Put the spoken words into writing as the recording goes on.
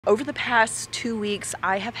Over the past 2 weeks,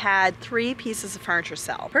 I have had 3 pieces of furniture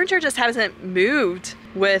sell. Furniture just hasn't moved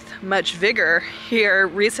with much vigor here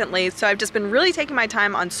recently, so I've just been really taking my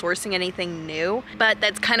time on sourcing anything new, but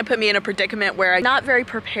that's kind of put me in a predicament where I'm not very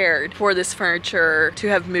prepared for this furniture to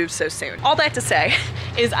have moved so soon. All that to say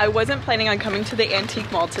is I wasn't planning on coming to the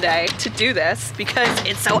antique mall today to do this because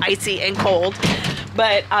it's so icy and cold,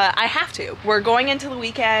 but I have to. We're going into the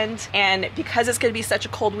weekend, and because it's gonna be such a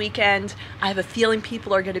cold weekend, I have a feeling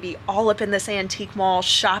people are gonna be all up in this antique mall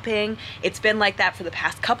shopping. It's been like that for the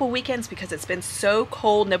past couple weekends because it's been so cold.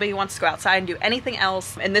 Nobody wants to go outside and do anything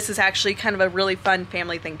else. And this is actually kind of a really fun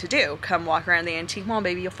family thing to do. Come walk around the antique mall,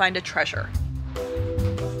 maybe you'll find a treasure.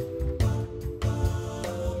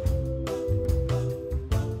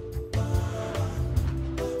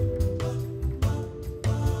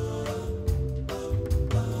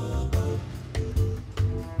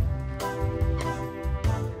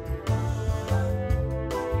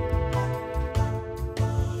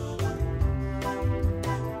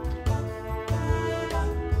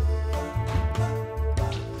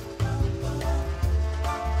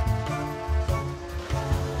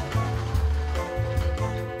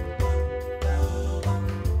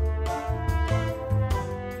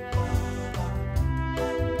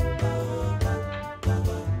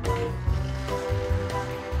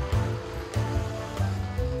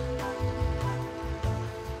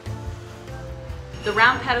 The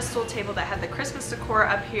round pedestal table that had the Christmas decor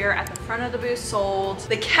up here at the front of the booth sold.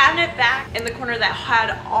 The cabinet back in the corner that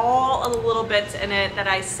had all of the little bits in it that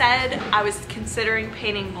I said I was considering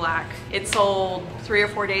painting black, it sold 3 or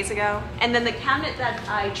 4 days ago. And then the cabinet that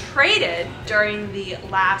I traded during the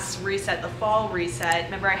last reset, the fall reset,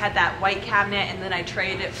 remember I had that white cabinet and then I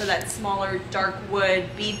traded it for that smaller dark wood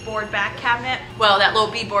beadboard back cabinet? Well, that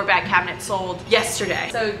little beadboard back cabinet sold yesterday.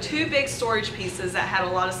 So 2 big storage pieces that had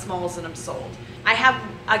a lot of smalls in them sold. I have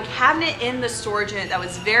a cabinet in the storage unit that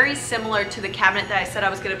was very similar to the cabinet that I said I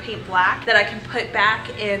was going to paint black that I can put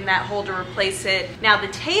back in that hole to replace it. Now the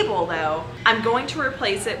table though, I'm going to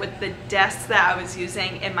replace it with the desk that I was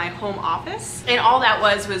using in my home office. And all that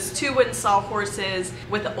was 2 wooden sawhorses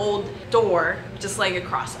with an old door just laying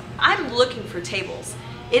across them. I'm looking for tables.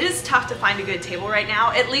 It is tough to find a good table right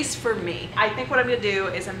now, at least for me. I think what I'm gonna do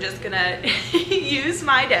is I'm just gonna use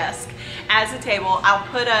my desk as a table. I'll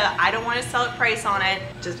put a I don't want to sell it price on it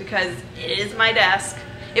just because it is my desk.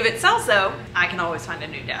 If it sells though, I can always find a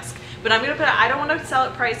new desk. But I'm gonna put a I don't want to sell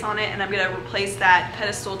it price on it, and I'm gonna replace that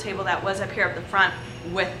pedestal table that was up here up the front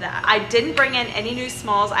with that. I didn't bring in any new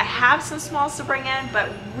smalls. I have some smalls to bring in, but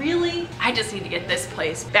really, I just need to get this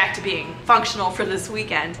place back to being functional for this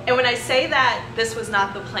weekend. And when I say that this was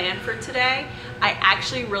not the plan for today, I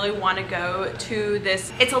actually really want to go to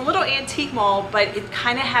this, it's a little antique mall, but it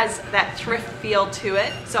kind of has that thrift feel to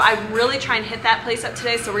it. So I really try and hit that place up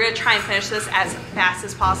today. So we're gonna try and finish this as fast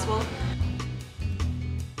as possible.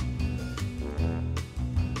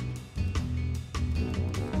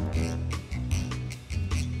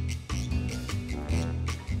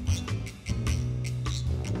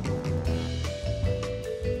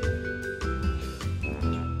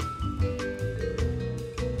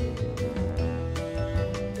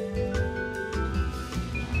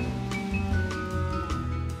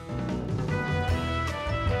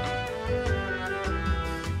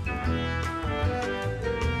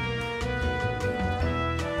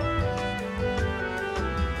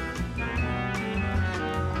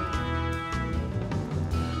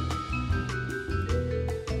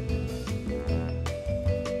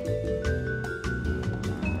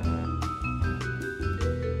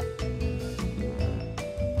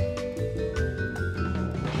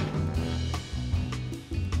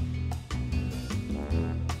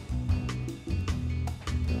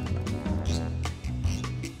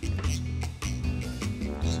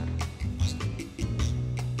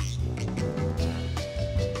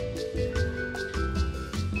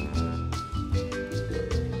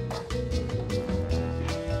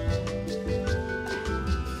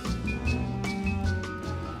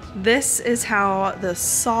 This is how the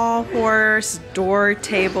sawhorse, door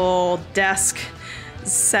table, desk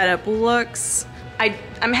setup looks.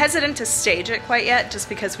 I'm hesitant to stage it quite yet just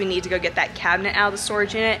because we need to go get that cabinet out of the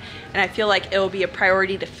storage unit, and I feel like it will be a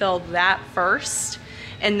priority to fill that first,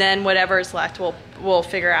 and then whatever is left we'll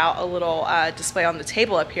figure out a little display on the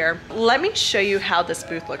table up here. Let me show you how this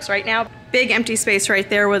booth looks right now. Big empty space right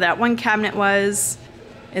there where that one cabinet was,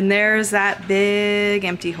 and there's that big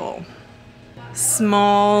empty hole.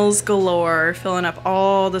 Smalls galore, filling up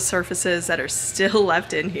all the surfaces that are still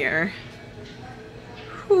left in here.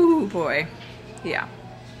 Whoo boy, yeah.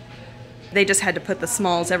 They just had to put the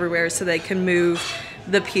smalls everywhere so they can move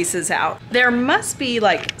the pieces out. There must be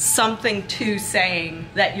like something to saying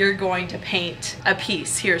that you're going to paint a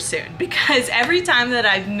piece here soon, because every time that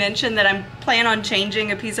I've mentioned that I'm planning on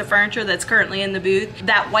changing a piece of furniture that's currently in the booth,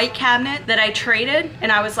 that white cabinet that I traded,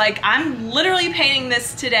 and I was like, I'm literally painting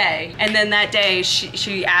this today. And then that day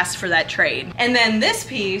she asked for that trade. And then this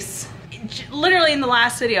piece, literally in the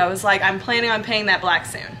last video, I was like, I'm planning on painting that black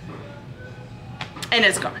soon. And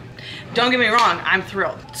it's gone. Don't get me wrong, I'm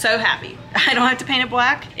thrilled. So happy. I don't have to paint it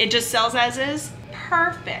black. It just sells as is.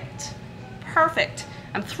 Perfect. Perfect.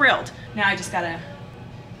 I'm thrilled. Now I just gotta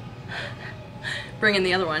bring in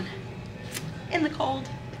the other one in the cold.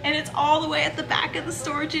 And it's all the way at the back of the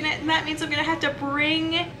storage unit, and that means I'm gonna have to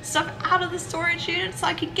bring stuff out of the storage unit so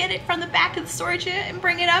I can get it from the back of the storage unit and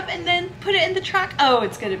bring it up and then put it in the truck. Oh,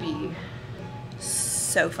 it's gonna be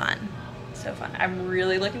so fun. So fun. I'm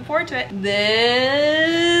really looking forward to it.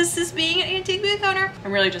 This is being an antique booth owner.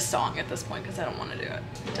 I'm really just stalling at this point because I don't want to do it.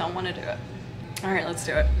 Don't want to do it. All right, let's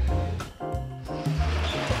do it.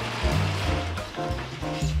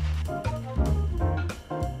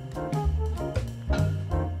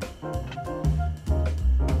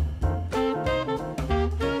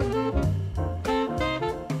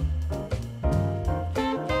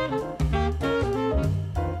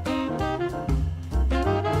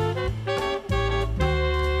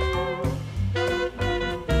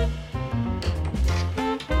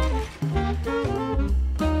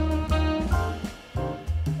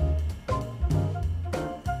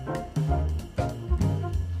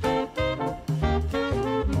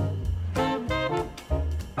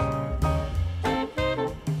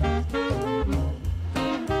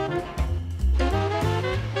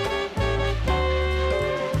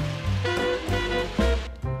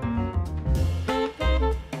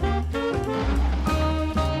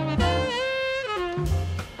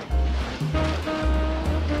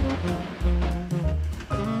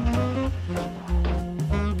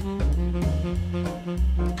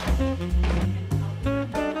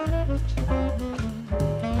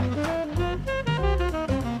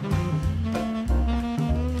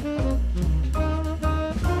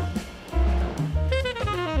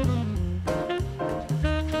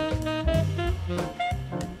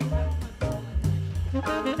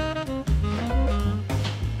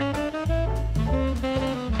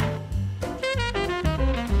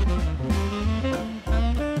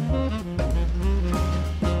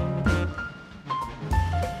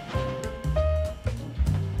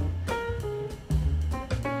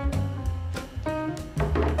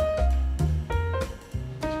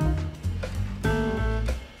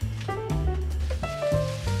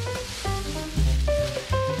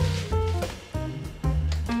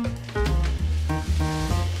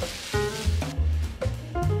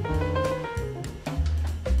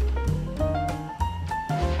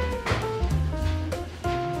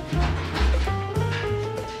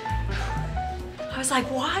 Like,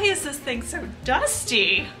 why is this thing so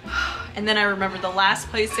dusty? And then I remember the last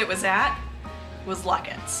place it was at was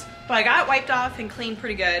Luckett's. But I got it wiped off and cleaned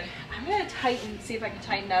pretty good. I'm gonna see if I can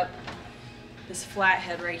tighten up this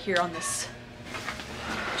flathead right here on this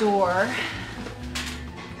door.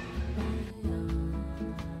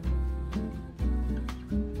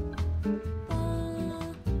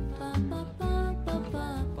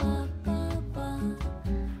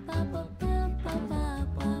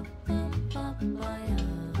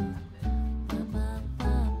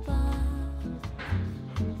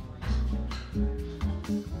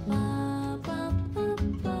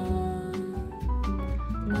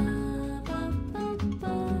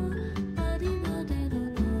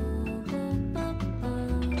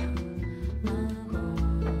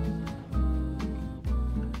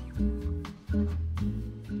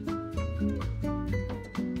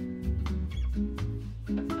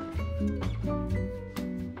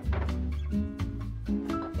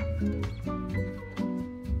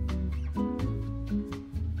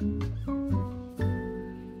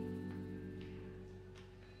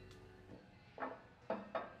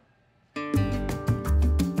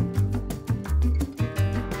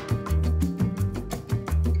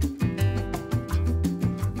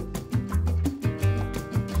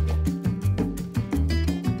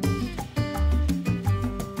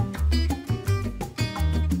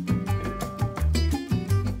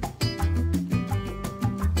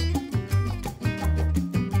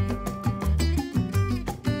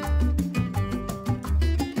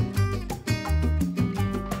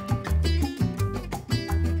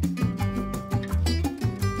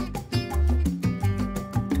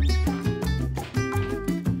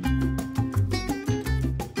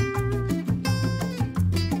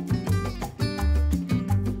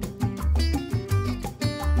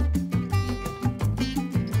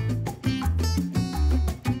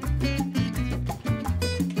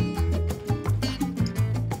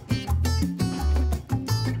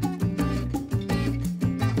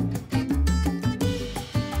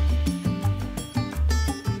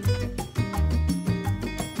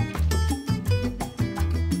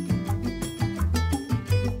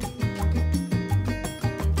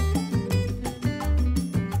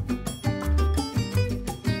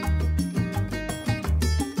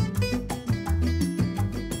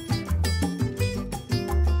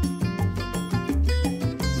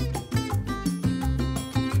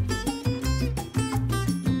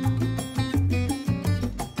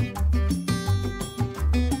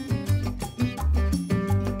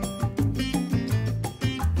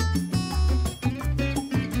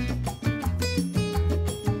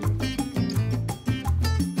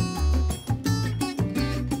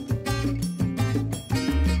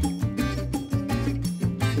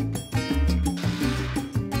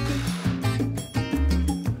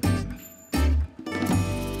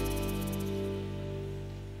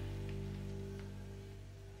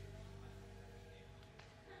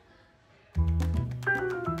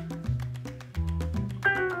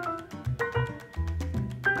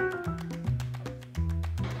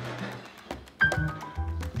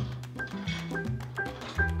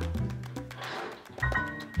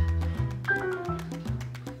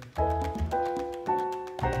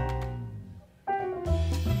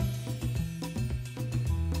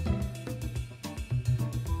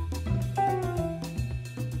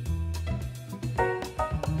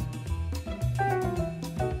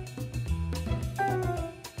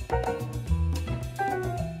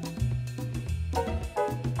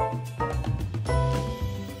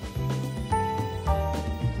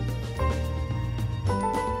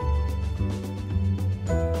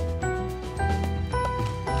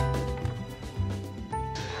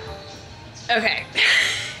 Okay,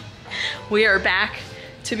 we are back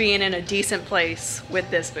to being in a decent place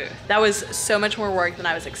with this booth. That was so much more work than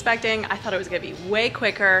I was expecting. I thought it was gonna be way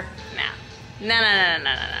quicker.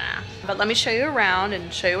 Nah. But let me show you around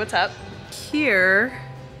and show you what's up. Here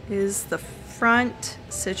is the front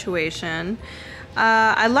situation.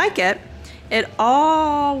 I like it. It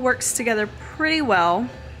all works together pretty well.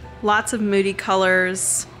 Lots of moody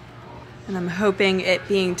colors, and I'm hoping it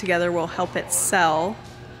being together will help it sell.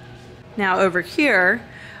 Now over here,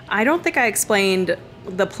 I don't think I explained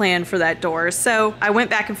the plan for that door. So I went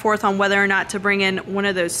back and forth on whether or not to bring in one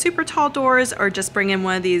of those super tall doors or just bring in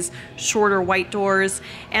one of these shorter white doors.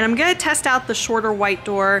 And I'm gonna test out the shorter white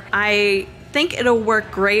door. I think it'll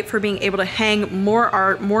work great for being able to hang more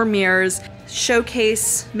art, more mirrors,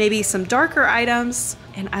 showcase maybe some darker items.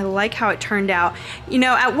 And I like how it turned out. You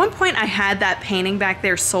know, at one point I had that painting back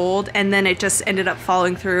there sold, and then it just ended up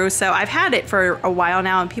falling through. So I've had it for a while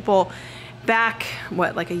now, and people back,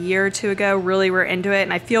 what, like a year or two ago, really were into it.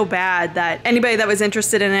 And I feel bad that anybody that was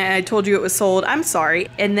interested in it, I told you it was sold, I'm sorry.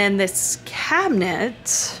 And then this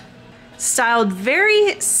cabinet, styled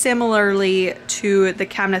very similarly to the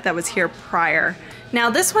cabinet that was here prior. Now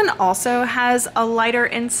this one also has a lighter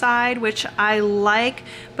inside, which I like,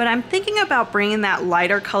 but I'm thinking about bringing that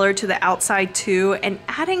lighter color to the outside too and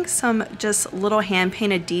adding some just little hand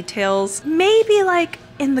painted details, maybe like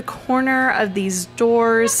in the corner of these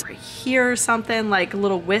doors right here or something, like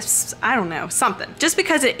little wisps, I don't know, something. Just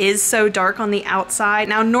because it is so dark on the outside.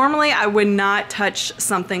 Now normally I would not touch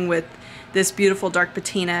something with this beautiful dark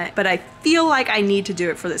patina, but I feel like I need to do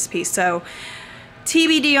it for this piece. So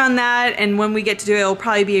TBD on that, and when we get to do it, it'll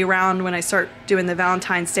probably be around when I start doing the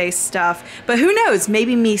Valentine's Day stuff. But who knows,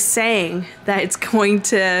 maybe me saying that it's going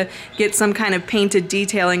to get some kind of painted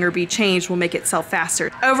detailing or be changed will make it sell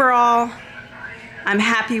faster. Overall, I'm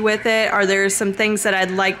happy with it. Are there some things that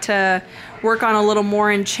I'd like to work on a little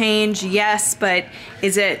more and change? Yes, but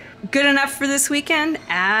is it good enough for this weekend?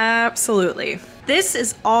 Absolutely. This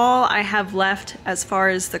is all I have left as far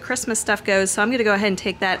as the Christmas stuff goes, so I'm gonna go ahead and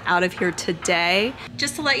take that out of here today.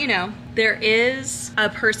 Just to let you know, there is a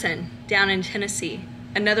person down in Tennessee,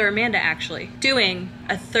 another Amanda actually, doing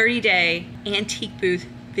a 30-day antique booth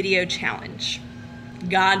video challenge.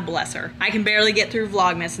 God bless her. I can barely get through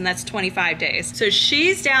Vlogmas, and that's 25 days. So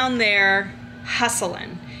she's down there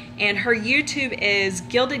hustling, and her YouTube is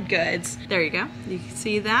Gilded Goods. There you go, you can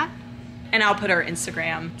see that. And I'll put her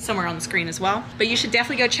Instagram somewhere on the screen as well. But you should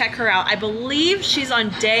definitely go check her out. I believe she's on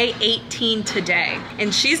day 18 today.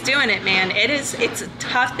 And she's doing it, man. It's a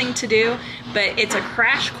tough thing to do, but it's a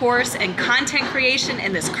crash course in content creation,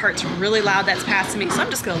 and this cart's really loud that's passing me, so I'm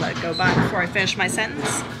just gonna let it go by before I finish my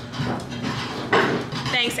sentence.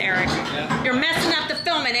 Thanks, Eric. Yeah. You're messing up the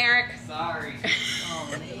filming, Eric. Sorry.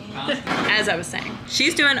 As I was saying,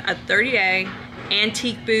 she's doing a 30-day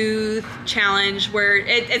antique booth challenge where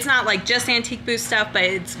it's not like just antique booth stuff, but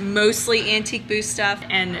it's mostly antique booth stuff,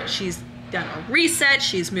 and she's done a reset,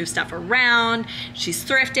 she's moved stuff around, she's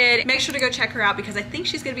thrifted. Make sure to go check her out, because I think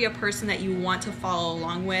she's gonna be a person that you want to follow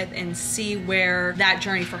along with and see where that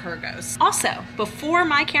journey for her goes. Also, before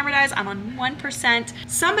my camera dies, I'm on 1%.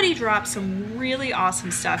 Somebody dropped some really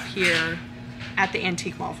awesome stuff here at the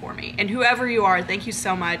Antique Mall for me. And whoever you are, thank you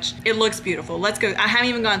so much. It looks beautiful. Let's go. I haven't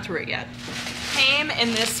even gone through it yet. Came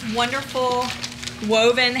in this wonderful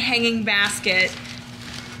woven hanging basket.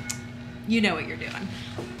 You know what you're doing.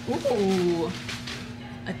 Ooh,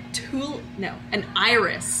 an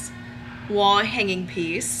iris wall hanging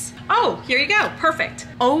piece. Oh, here you go, perfect.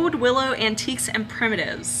 Old Willow Antiques and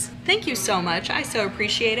Primitives. Thank you so much, I so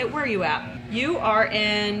appreciate it. Where are you at? You are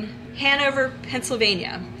in Hanover,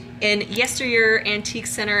 Pennsylvania, in Yesteryear Antique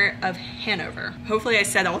Center of Hanover. Hopefully I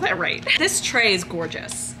said all that right. This tray is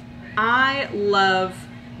gorgeous. I love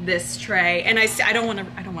this tray, and I don't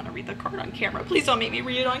want to read the card on camera. Please don't make me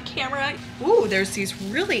read it on camera. Ooh, there's these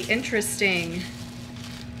really interesting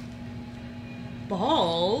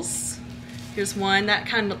balls. Here's one that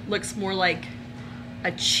kind of looks more like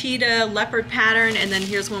a cheetah leopard pattern, and then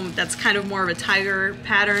here's one that's kind of more of a tiger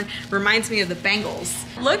pattern. Reminds me of the bangles.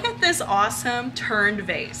 Look at this awesome turned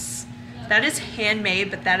vase. That is handmade,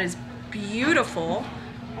 but that is beautiful.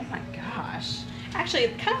 Oh my gosh. Actually,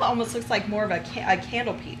 it kind of almost looks like more of a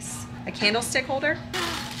candle piece. A candlestick holder.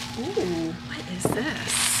 Ooh, what is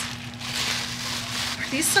this? Are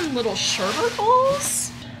these some little sherbet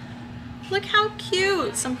bowls? Look how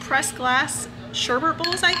cute. Some pressed glass sherbet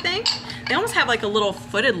bowls, I think. They almost have like a little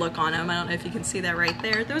footed look on them. I don't know if you can see that right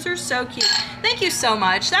there. Those are so cute. Thank you so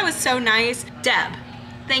much. That was so nice. Deb,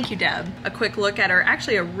 Thank you, Deb. A quick look at her,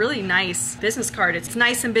 actually a really nice business card. It's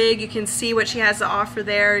nice and big. You can see what she has to offer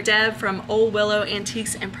there. Deb from Old Willow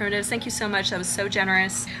Antiques and Primitives. Thank you so much. That was so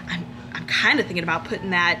generous. I'm kind of thinking about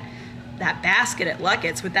putting that basket at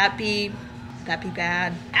Luckett's. Would that be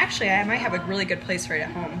bad? Actually, I might have a really good place for it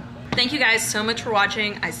at home. Thank you guys so much for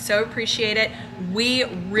watching. I so appreciate it. We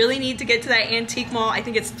really need to get to that antique mall. I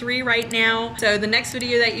think it's 3 right now. So the next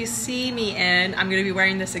video that you see me in, I'm gonna be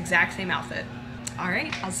wearing this exact same outfit. All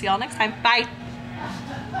right, I'll see y'all next time. Bye.